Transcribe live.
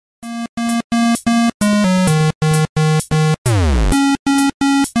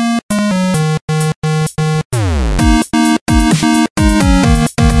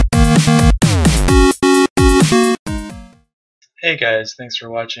Hey guys, thanks for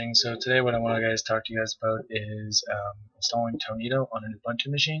watching. So today what I want to talk to you guys about is installing Tonido on an Ubuntu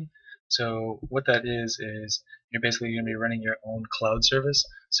machine. So what that is you're basically going to be running your own cloud service.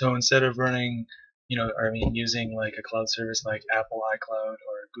 So instead of running, using like a cloud service like Apple iCloud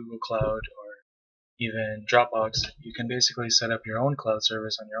or Google Cloud or even Dropbox, you can basically set up your own cloud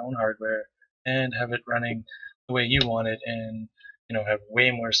service on your own hardware and have it running the way you want it, and have way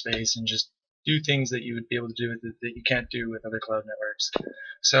more space and just do things that you would be able to do with it that you can't do with other cloud networks.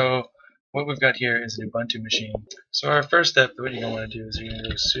 So what we've got here is an Ubuntu machine. So our first step, what you're going to want to do is you're going to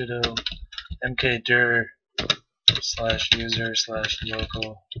go sudo mkdir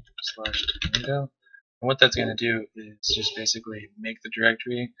 /user/local/Tonido. And what that's going to do is just basically make the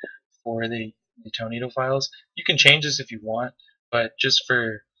directory for the Tonido files. You can change this if you want, but just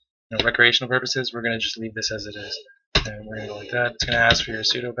for recreational purposes, we're going to just leave this as it is. And we're going to go like that. It's going to ask for your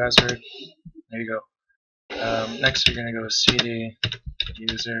sudo password. There you go. Next, you're going to go cd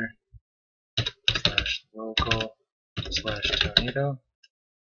user/local/Tonido.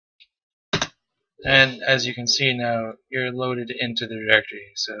 And as you can see now, you're loaded into the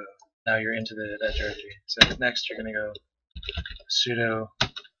directory. So now you're into that directory. So next, you're going to go sudo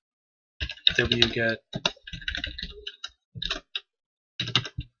wget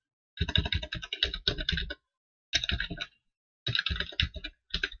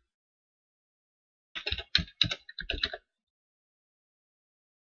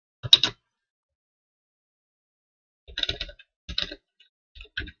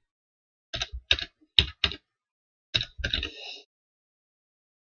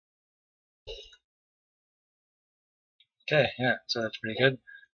Okay, yeah, so that's pretty good.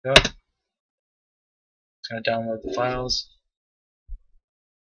 So it's going to download the files.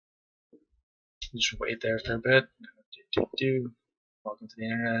 Just wait there for a bit. Welcome to the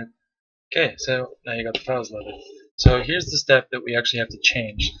internet. Okay, so now you got the files loaded. So here's the step that we actually have to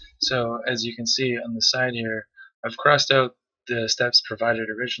change. So as you can see on the side here, I've crossed out the steps provided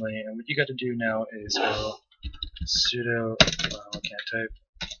originally, and what you got to do now is go sudo, well, I can't type,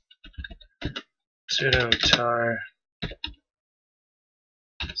 sudo tar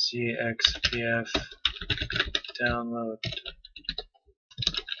cxpf download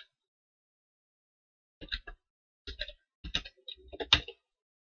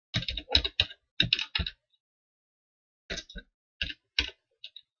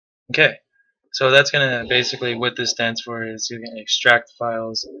Okay, so that's gonna basically, what this stands for is you're gonna extract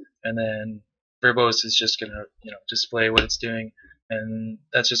files, and then verbose is just gonna display what it's doing, and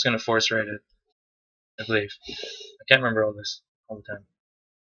that's just gonna force write it, I believe. I can't remember all this all the time.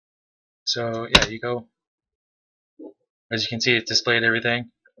 So yeah, you go. As you can see, it displayed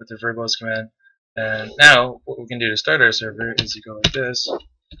everything with the verbose command. And now what we can do to start our server is you go like this: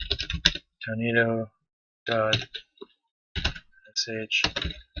 tonido.sh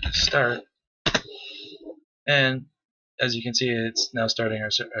start, and as you can see, it's now starting our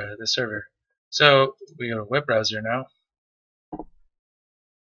the server. So we go to web browser now.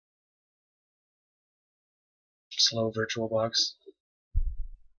 Slow VirtualBox.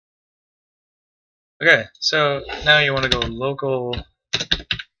 Okay, so now you want to go local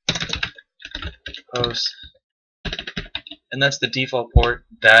host, and that's the default port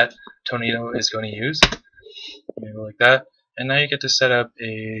that Tonido is going to use. You go like that, and now you get to set up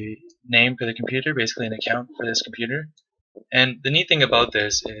a name for the computer, basically an account for this computer. And the neat thing about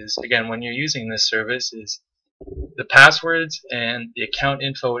this is, again, when you're using this service, is the passwords and the account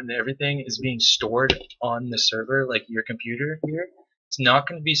info and everything is being stored on the server, like your computer here. It's not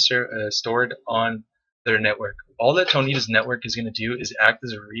going to be stored on their network. All that Tonido's network is going to do is act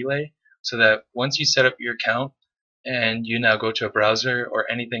as a relay, so that once you set up your account and you now go to a browser or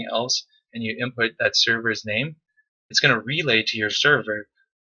anything else and you input that server's name, it's going to relay to your server,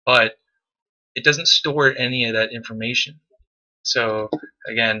 but it doesn't store any of that information. So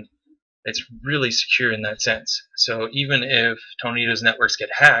again, it's really secure in that sense. So even if Tonido's networks get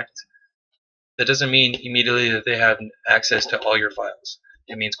hacked, that doesn't mean immediately that they have access to all your files.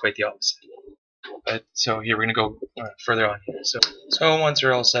 It means quite the opposite. So here we're going to go further on here. So once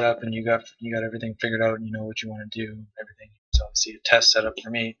you're all set up and you got everything figured out and you know what you want to do, everything. So obviously a test setup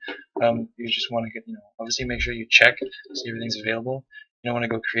for me. You just want to get obviously make sure you check see everything's available. You don't want to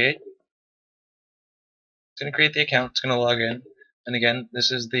go create. It's going to create the account. It's going to log in. And again,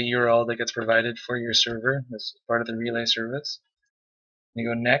 this is the URL that gets provided for your server. This is part of the relay service. You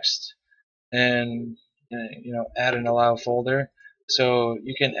go next, and add and allow folder. So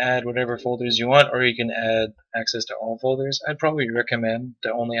you can add whatever folders you want, or you can add access to all folders. I'd probably recommend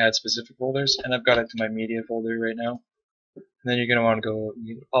to only add specific folders, and I've got it to my media folder right now. And then you're going to want to go,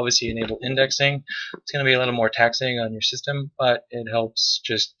 obviously, enable indexing. It's going to be a little more taxing on your system, but it helps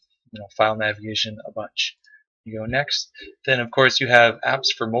just file navigation a bunch. You go next. Then, of course, you have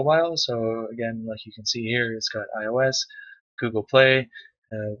apps for mobile. So again, like you can see here, it's got iOS, Google Play,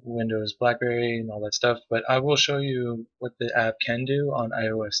 Windows, BlackBerry, and all that stuff. But I will show you what the app can do on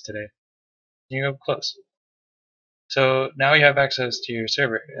iOS today. You go close. So now you have access to your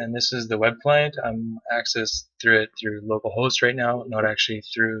server, and this is the web client. I'm accessed through it through localhost right now, not actually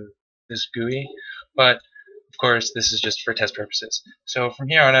through this GUI, but of course this is just for test purposes. So from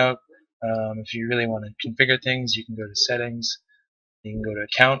here on out, if you really want to configure things, you can go to settings, you can go to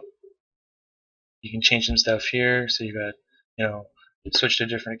account, you can change some stuff here. So you got, switch to a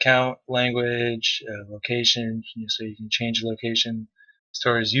different account, language, location, so you can change the location.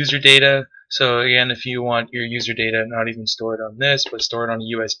 Stores user data. So again, if you want your user data not even stored on this, but stored on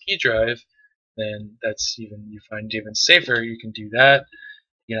a USB drive, then that's you find even safer. You can do that.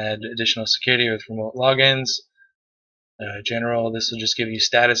 You can add additional security with remote logins. General, this will just give you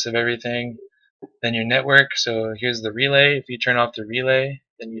status of everything. Then your network. So here's the relay. If you turn off the relay,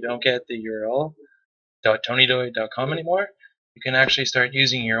 then you don't get the URL .tonido.com anymore. You can actually start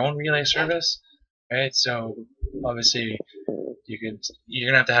using your own relay service, right? So obviously you're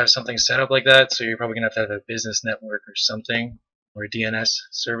gonna have to have something set up like that. So you're probably gonna have to have a business network or something, or a DNS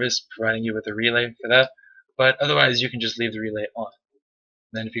service providing you with a relay for that. But otherwise, you can just leave the relay on.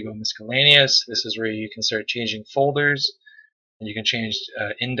 And then if you go miscellaneous, this is where you can start changing folders, and you can change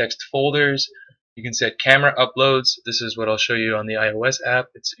indexed folders. You can set camera uploads. This is what I'll show you on the iOS app.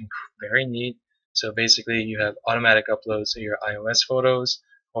 It's very neat. So basically, you have automatic uploads of your iOS photos,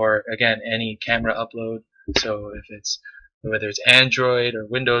 or again, any camera upload. So if it's whether it's Android or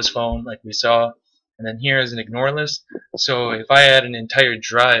Windows Phone, like we saw. And then here is an ignore list. So if I add an entire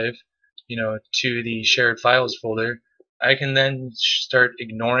drive, to the shared files folder, I can then start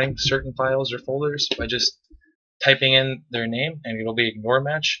ignoring certain files or folders by just typing in their name, and it'll be ignore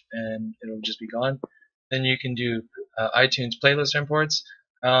match, and it'll just be gone. Then you can do iTunes playlist imports.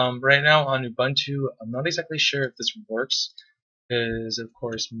 Right now on Ubuntu, I'm not exactly sure if this works, because of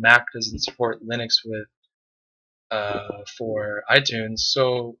course Mac doesn't support Linux with for iTunes,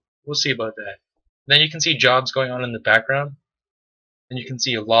 so we'll see about that. Then you can see jobs going on in the background, and you can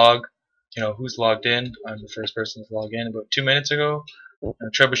see a log, who's logged in. I'm the first person to log in about 2 minutes ago.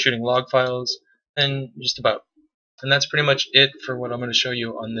 Troubleshooting log files, and just about. And that's pretty much it for what I'm going to show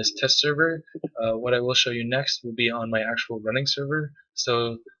you on this test server. What I will show you next will be on my actual running server,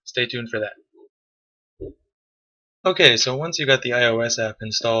 so stay tuned for that. Okay, so once you got the iOS app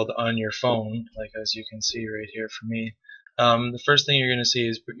installed on your phone, like as you can see right here for me, the first thing you're going to see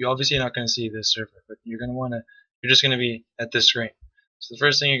is, you're obviously not going to see this server, but you're just going to be at this screen. So the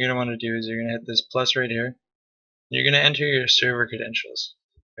first thing you're going to want to do is you're going to hit this plus right here. You're going to enter your server credentials,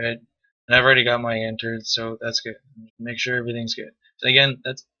 right? And I've already got mine entered, so that's good. Make sure everything's good. So again,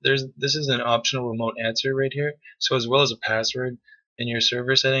 this is an optional remote answer right here. So as well as a password in your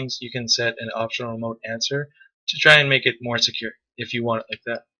server settings, you can set an optional remote answer to try and make it more secure if you want it like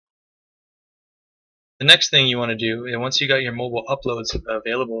that. The next thing you want to do, and once you got your mobile uploads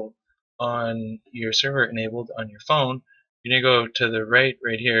available on your server enabled on your phone, you're going to go to the right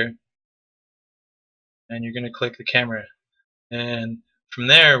here, and you're going to click the camera. And from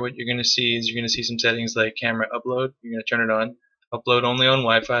there, what you're going to see is you're going to see some settings like camera upload. You're going to turn it on. Upload only on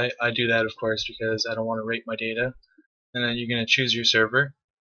Wi-Fi. I do that, of course, because I don't want to rate my data. And then you're going to choose your server.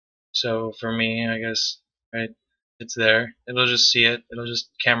 So for me, I guess, right, it's there. It'll just see it. It'll just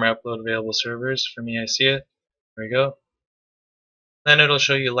camera upload available servers. For me, I see it. There we go. Then it'll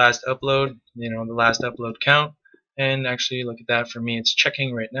show you last upload, the last upload count. And actually, look at that. For me, it's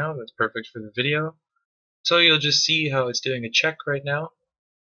checking right now. That's perfect for the video. So you'll just see how it's doing a check right now,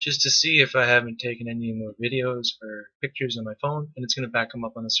 just to see if I haven't taken any more videos or pictures on my phone, and it's going to back them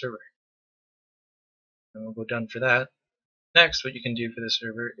up on the server. And we'll go done for that. Next, what you can do for the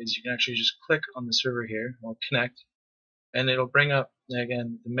server is you can actually just click on the server here, I'll connect, and it'll bring up,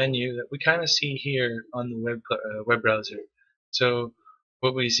 again, the menu that we kind of see here on the web browser. So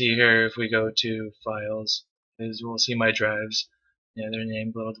what we see here, if we go to files, is we'll see my drives. Yeah, they're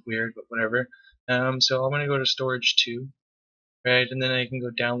named a little weird, but whatever. So I'm going to go to storage 2. Right, and then I can go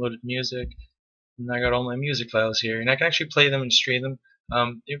download music, and I got all my music files here, and I can actually play them and stream them.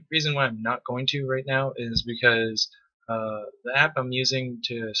 The reason why I'm not going to right now is because the app I'm using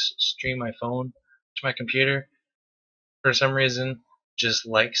to stream my phone to my computer, for some reason, just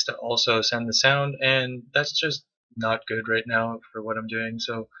likes to also send the sound, and that's just not good right now for what I'm doing.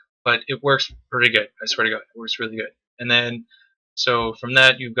 So, but it works pretty good. I swear to God, it works really good. And then So from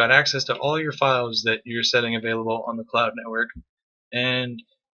that, you've got access to all your files that you're setting available on the cloud network, and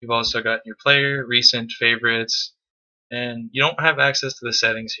you've also got your player, recent, favorites, and you don't have access to the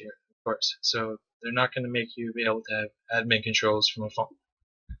settings here, of course. So they're not going to make you be able to have admin controls from a phone.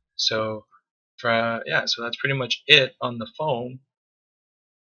 So yeah, so that's pretty much it on the phone.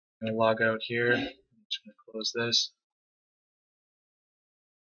 I'm going to log out here. I'm just going to close this.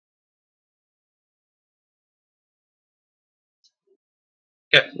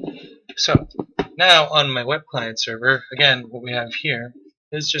 Okay, so now on my web client server, again, what we have here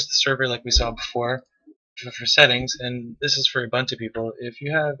is just the server like we saw before for settings, and this is for Ubuntu people. If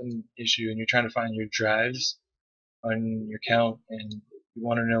you have an issue and you're trying to find your drives on your account and you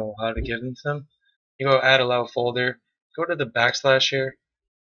want to know how to get into them, you go add allow folder, go to the backslash here,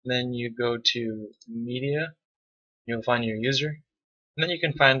 and then you go to media, you'll find your user, and then you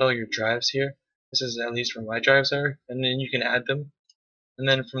can find all your drives here. This is at least where my drives are, and then you can add them. And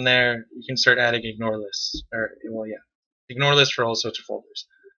then from there, you can start adding ignore lists, or well, yeah, ignore lists for all sorts of folders.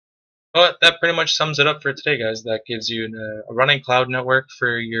 But that pretty much sums it up for today, guys. That gives you a running cloud network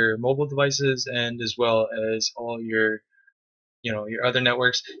for your mobile devices, and as well as all your, your other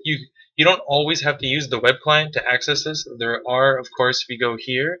networks. You don't always have to use the web client to access this. There are, of course, if you go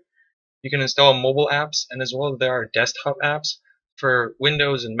here, you can install mobile apps, and as well there are desktop apps for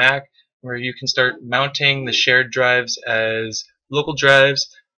Windows and Mac, where you can start mounting the shared drives as local drives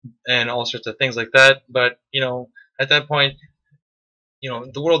and all sorts of things like that. But at that point,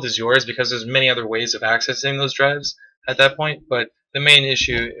 the world is yours because there's many other ways of accessing those drives at that point. But the main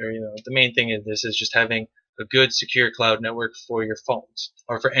issue, or the main thing in this is just having a good secure cloud network for your phones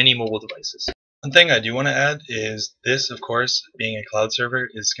or for any mobile devices. One thing I do want to add is this, of course, being a cloud server,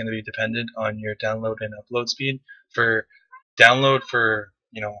 is going to be dependent on your download and upload speed. For download, for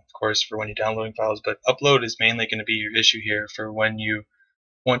of course, for when you're downloading files, but upload is mainly going to be your issue here for when you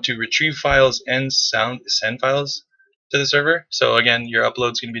want to retrieve files and send files to the server. So again, your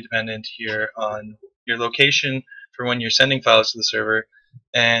upload is going to be dependent here on your location for when you're sending files to the server,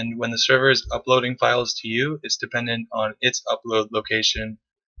 and when the server is uploading files to you, it's dependent on its upload location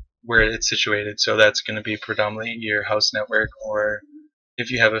where it's situated. So that's going to be predominantly your house network, or if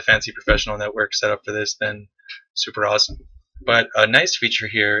you have a fancy professional network set up for this, then super awesome. But a nice feature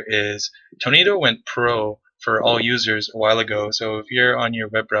here is Tonido went pro for all users a while ago. So if you're on your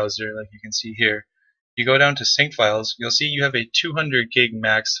web browser, like you can see here, you go down to sync files, you'll see you have a 200 gig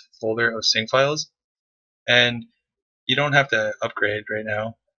max folder of sync files, and you don't have to upgrade right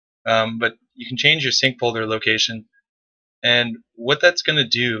now, but you can change your sync folder location. And what that's going to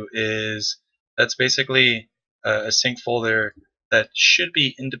do is that's basically a sync folder that should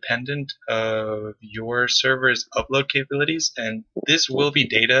be independent of your server's upload capabilities. And this will be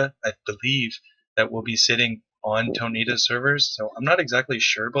data, I believe, that will be sitting on Tonido servers. So I'm not exactly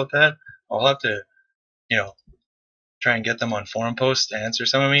sure about that. I'll have to, try and get them on forum posts to answer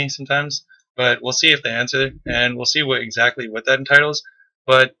some of me sometimes. But we'll see if they answer, and we'll see exactly what that entitles.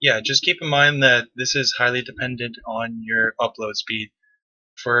 But yeah, just keep in mind that this is highly dependent on your upload speed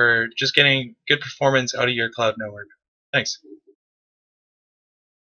for just getting good performance out of your cloud network. Thanks.